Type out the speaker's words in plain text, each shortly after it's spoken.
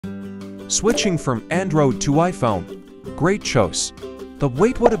Switching from Android to iPhone. Great choice. But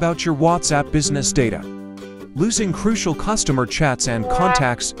wait, what about your WhatsApp business data? Losing crucial customer chats and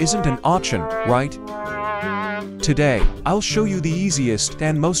contacts isn't an option, right? Today, I'll show you the easiest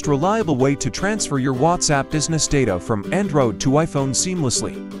and most reliable way to transfer your WhatsApp business data from Android to iPhone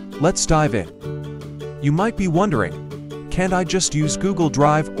seamlessly. Let's dive in. You might be wondering, can't I just use Google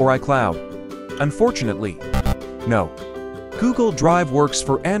Drive or iCloud? Unfortunately, no. Google Drive works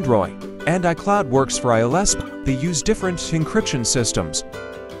for Android, and iCloud works for iOS. They use different encryption systems.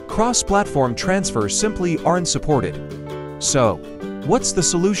 Cross-platform transfers simply aren't supported. So, what's the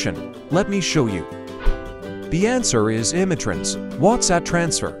solution? Let me show you. The answer is iMyTrans, WhatsApp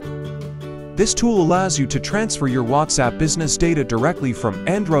Transfer. This tool allows you to transfer your WhatsApp business data directly from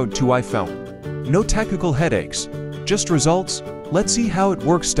Android to iPhone. No technical headaches, just results. Let's see how it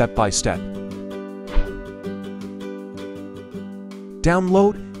works step by step.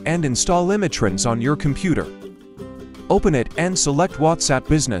 Download and install iMyTrans on your computer. Open it and select WhatsApp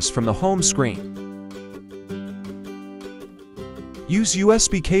Business from the home screen. Use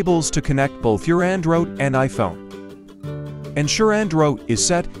USB cables to connect both your Android and iPhone. Ensure Android is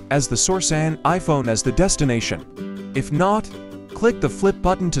set as the source and iPhone as the destination. If not, click the flip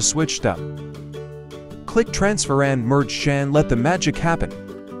button to switch them. Click Transfer and Merge and let the magic happen.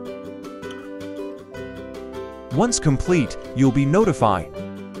 Once complete, you'll be notified.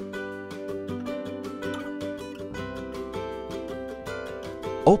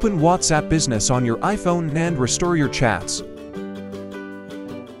 Open WhatsApp Business on your iPhone and restore your chats.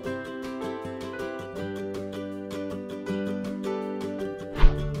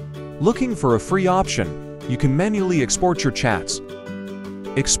 Looking for a free option, you can manually export your chats.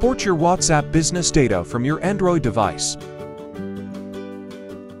 Export your WhatsApp business data from your Android device.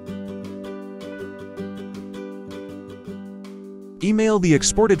 Email the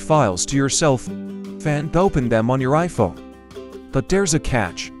exported files to yourself and open them on your iPhone. But there's a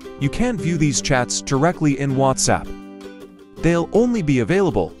catch. You can't view these chats directly in WhatsApp. They'll only be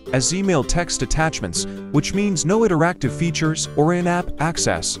available as email text attachments, which means no interactive features or in-app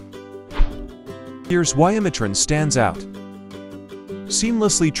access. Here's why iMyTrans stands out.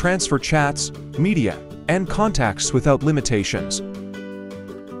 Seamlessly transfer chats, media, and contacts without limitations.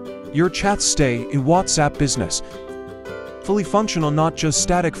 Your chats stay in WhatsApp Business, fully functional, not just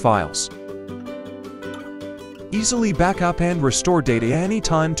static files. Easily backup and restore data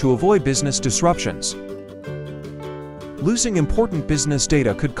anytime to avoid business disruptions. Losing important business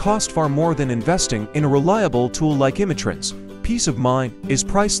data could cost far more than investing in a reliable tool like iMyTrans. Peace of mind is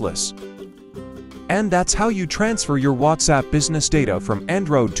priceless. And that's how you transfer your WhatsApp business data from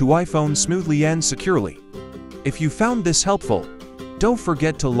Android to iPhone smoothly and securely. If you found this helpful, don't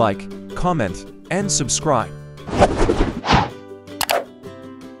forget to like, comment, and subscribe.